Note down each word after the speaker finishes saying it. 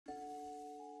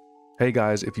Hey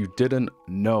guys, if you didn't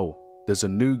know, there's a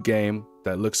new game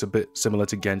that looks a bit similar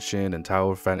to Genshin and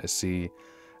Tower Fantasy,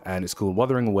 and it's called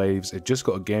Wuthering Waves. It just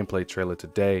got a gameplay trailer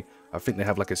today. I think they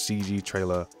have like a CG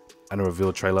trailer and a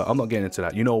reveal trailer. I'm not getting into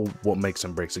that. You know what makes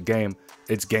and breaks a game.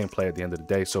 It's gameplay at the end of the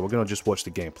day. So we're going to just watch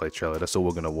the gameplay trailer. That's all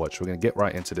we're going to watch. We're going to get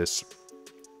right into this.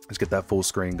 Let's get that full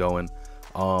screen going.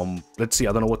 Let's see.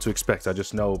 I don't know what to expect. I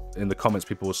just know in the comments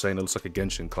people were saying it looks like a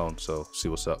Genshin clone. So see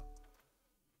what's up.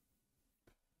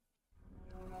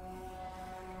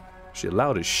 Shit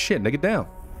loud as shit, nigga, down.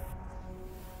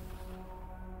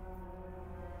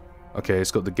 Okay,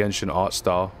 it's got the Genshin art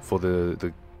style for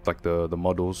the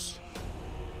models.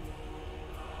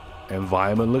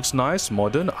 Environment looks nice,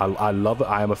 modern. I love it.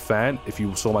 I am a fan. If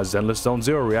you saw my Zenless Zone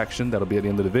Zero reaction, that'll be at the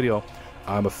end of the video.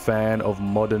 I'm a fan of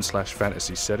modern /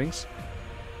 fantasy settings.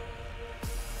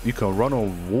 You can run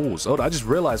on walls. Oh, I just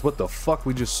realized what the fuck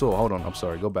we just saw. Hold on, I'm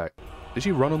sorry, go back. Did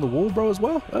she run on the wall, bro, as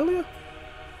well, earlier?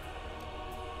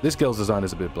 This girl's design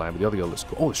is a bit bland, but the other girl looks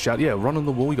cool. Oh, shout, yeah, run on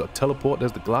the wall. You got teleport.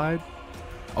 There's the glide.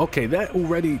 Okay, that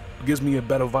already gives me a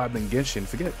better vibe than Genshin.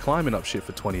 Forget climbing up shit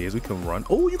for 20 years. We can run.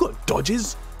 Oh, you got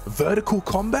dodges? Vertical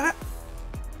combat?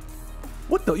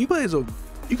 What the? You guys are...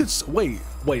 You could... Wait.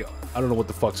 I don't know what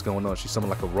the fuck's going on. She's something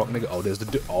like a rock nigga. Oh, there's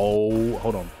the... Oh,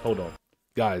 hold on.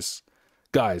 Guys,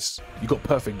 you got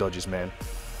perfect dodges, man.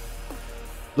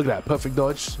 Look at that, perfect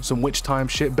dodge. Some witch time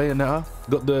shit, Bayonetta.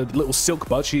 Got the little silk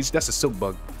bug. That's a silk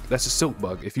bug. That's a silk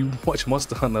bug. If you watch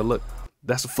Monster Hunter, look,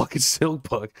 that's a fucking silk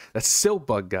bug. That's a silk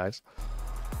bug, guys.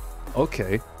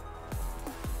 Okay.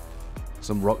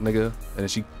 Some rock nigga, and then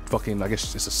she fucking, I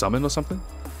guess it's a summon or something.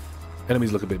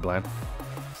 Enemies look a bit bland.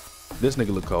 This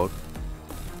nigga look cold.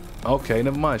 Okay,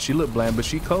 never mind. She looked bland, but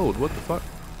she cold. What the fuck?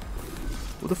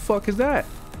 What the fuck is that?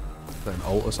 Is that an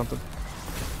ult or something?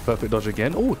 Perfect dodge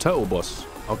again. Oh, turtle boss.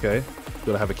 Okay.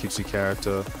 Gotta have a cutesy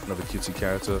character. Another cutesy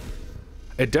character.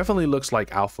 It definitely looks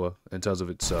like alpha in terms of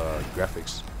its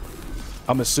graphics.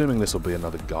 I'm assuming this will be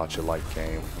another gacha-like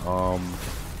game.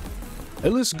 It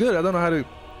looks good. I don't know how to...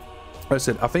 Like I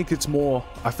said, I think it's more...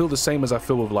 I feel the same as I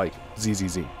feel with like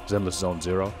ZZZ, Zenless Zone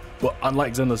Zero. But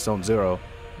unlike Zenless Zone Zero,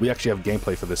 we actually have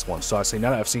gameplay for this one. So I say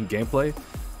now that I've seen gameplay,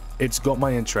 it's got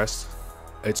my interest.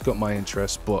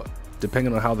 But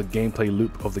depending on how the gameplay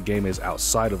loop of the game is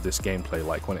outside of this gameplay,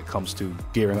 like when it comes to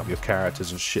gearing up your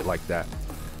characters and shit like that,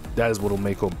 that is what will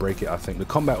make or break it, I think. The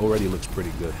combat already looks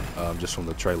pretty good, just from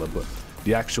the trailer, but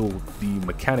the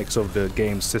mechanics of the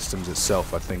game systems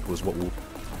itself, I think, was what will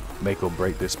make or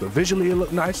break this. But visually, it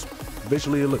looked nice.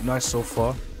 Visually, it looked nice so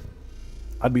far.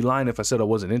 I'd be lying if I said I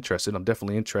wasn't interested. I'm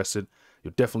definitely interested.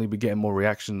 You'll definitely be getting more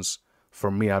reactions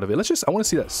from me out of it. I want to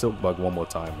see that silk bug one more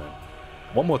time, man.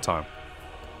 One more time.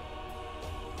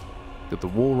 Got the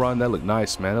wall run, that looked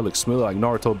nice, man. That looked smooth, like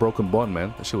Naruto Broken Bond,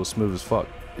 man. That shit was smooth as fuck.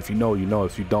 If you know, you know.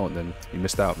 If you don't, then you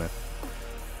missed out, man.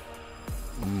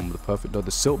 The perfect dodge,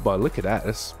 the silk bug. Look at that.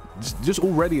 That's just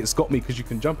already it's got me because you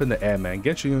can jump in the air, man.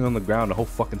 Genshin on the ground the whole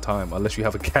fucking time, unless you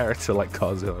have a character like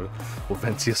Kazuya or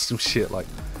Venti or some shit. Like,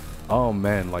 oh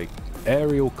man, like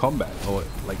aerial combat or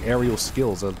like aerial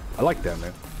skills. I like that,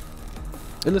 man.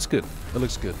 It looks good. It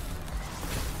looks good.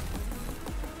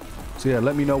 So yeah,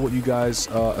 let me know what you guys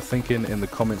are thinking in the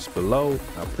comments below.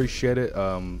 I appreciate it.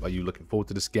 Are you looking forward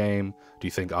to this game? Do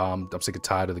you think I'm sick and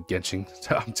tired of the Genshin?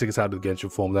 I'm sick and tired of the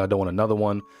Genshin formula. I don't want another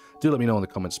one. Do let me know in the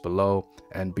comments below,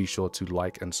 and be sure to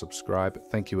like and subscribe.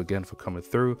 Thank you again for coming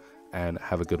through, and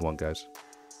have a good one, guys.